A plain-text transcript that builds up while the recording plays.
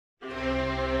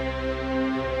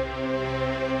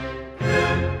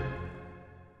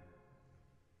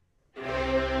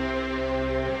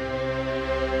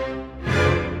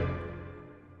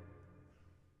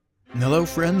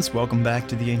Hello friends, welcome back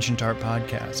to the Ancient Art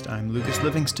Podcast. I'm Lucas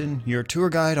Livingston, your tour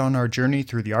guide on our journey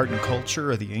through the art and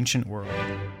culture of the ancient world.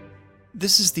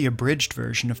 This is the abridged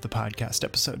version of the podcast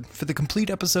episode. For the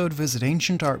complete episode, visit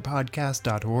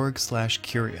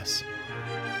ancientartpodcast.org/curious.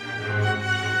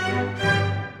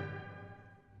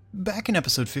 Back in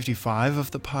episode 55 of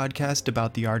the podcast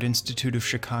about the Art Institute of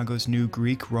Chicago's new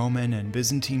Greek, Roman, and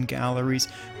Byzantine galleries,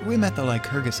 we met the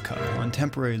Lycurgus Cup on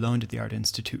temporary loan to the Art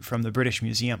Institute from the British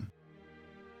Museum.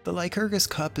 The Lycurgus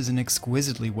Cup is an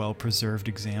exquisitely well-preserved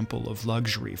example of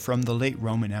luxury from the late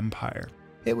Roman Empire.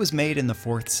 It was made in the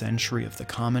 4th century of the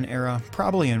Common Era,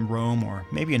 probably in Rome or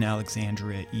maybe in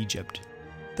Alexandria, Egypt.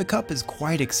 The cup is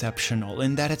quite exceptional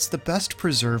in that it's the best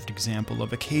preserved example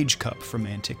of a cage cup from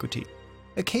antiquity.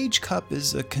 A cage cup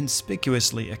is a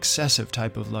conspicuously excessive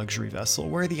type of luxury vessel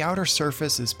where the outer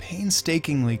surface is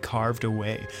painstakingly carved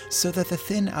away so that the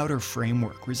thin outer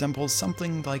framework resembles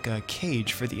something like a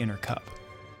cage for the inner cup.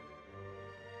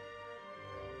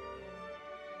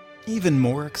 Even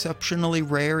more exceptionally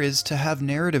rare is to have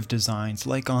narrative designs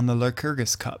like on the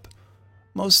Lycurgus Cup.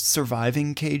 Most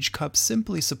surviving cage cups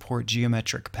simply support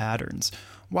geometric patterns.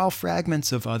 While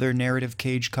fragments of other narrative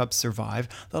cage cups survive,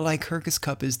 the Lycurgus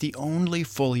Cup is the only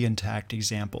fully intact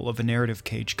example of a narrative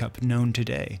cage cup known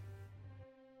today.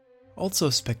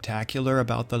 Also spectacular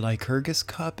about the Lycurgus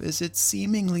Cup is its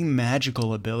seemingly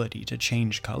magical ability to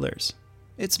change colors.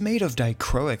 It's made of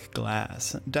dichroic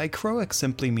glass. Dichroic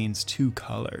simply means two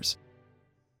colors.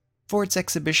 For its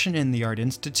exhibition in the Art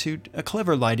Institute, a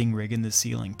clever lighting rig in the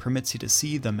ceiling permits you to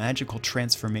see the magical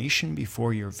transformation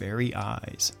before your very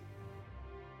eyes.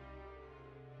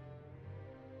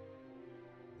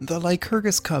 The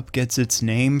Lycurgus Cup gets its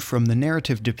name from the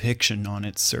narrative depiction on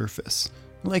its surface.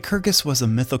 Lycurgus was a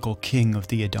mythical king of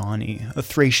the Edani, a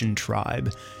Thracian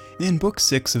tribe. In Book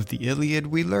 6 of the Iliad,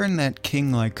 we learn that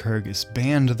King Lycurgus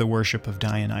banned the worship of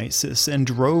Dionysus and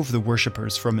drove the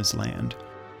worshippers from his land.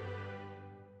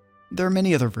 There are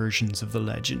many other versions of the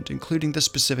legend, including the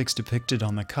specifics depicted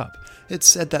on the cup. It's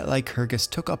said that Lycurgus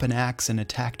took up an axe and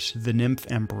attacked the nymph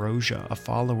Ambrosia, a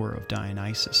follower of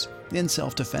Dionysus. In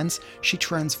self-defense, she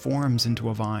transforms into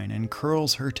a vine and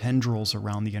curls her tendrils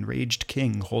around the enraged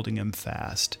king, holding him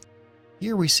fast.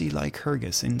 Here we see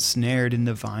Lycurgus ensnared in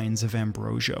the vines of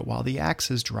Ambrosia while the axe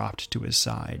is dropped to his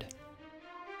side.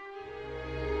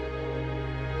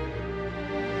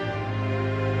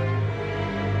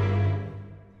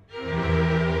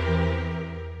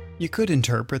 You could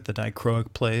interpret the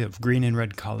dichroic play of green and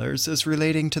red colors as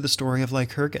relating to the story of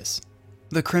Lycurgus.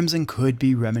 The crimson could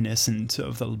be reminiscent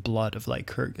of the blood of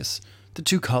Lycurgus. The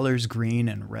two colors, green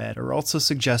and red, are also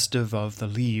suggestive of the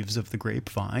leaves of the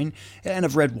grapevine and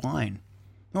of red wine,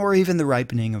 or even the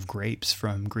ripening of grapes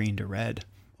from green to red,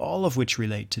 all of which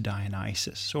relate to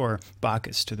Dionysus, or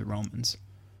Bacchus to the Romans.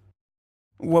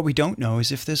 What we don't know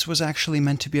is if this was actually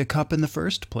meant to be a cup in the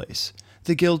first place.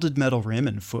 The gilded metal rim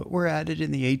and foot were added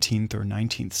in the 18th or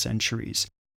 19th centuries.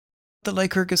 The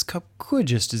Lycurgus Cup could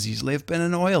just as easily have been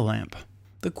an oil lamp.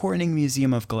 The Corning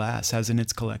Museum of Glass has in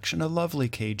its collection a lovely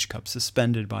cage cup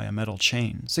suspended by a metal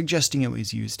chain, suggesting it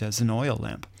was used as an oil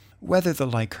lamp. Whether the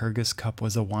Lycurgus Cup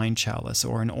was a wine chalice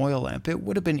or an oil lamp, it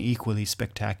would have been equally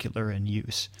spectacular in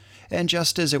use. And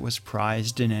just as it was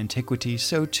prized in antiquity,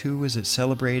 so too is it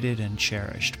celebrated and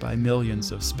cherished by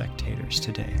millions of spectators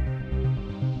today.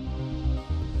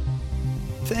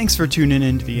 Thanks for tuning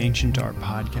in to the Ancient Art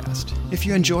Podcast. If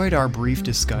you enjoyed our brief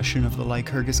discussion of the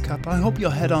Lycurgus Cup, I hope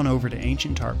you'll head on over to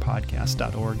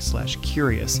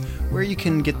ancientartpodcast.org/curious, where you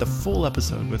can get the full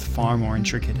episode with far more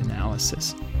intricate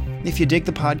analysis. If you dig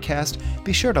the podcast,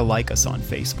 be sure to like us on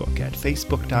Facebook at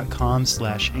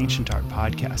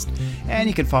facebook.com/ancientartpodcast, and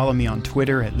you can follow me on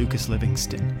Twitter at Lucas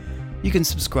Livingston. You can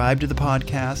subscribe to the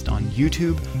podcast on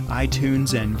YouTube,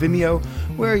 iTunes, and Vimeo,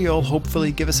 where you'll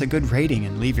hopefully give us a good rating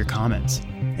and leave your comments.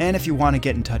 And if you want to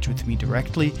get in touch with me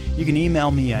directly, you can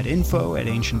email me at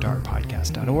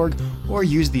info@ancientartpodcast.org or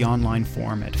use the online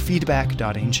form at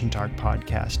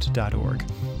feedback.ancientartpodcast.org.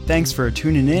 Thanks for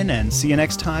tuning in, and see you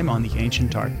next time on the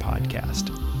Ancient Art Podcast.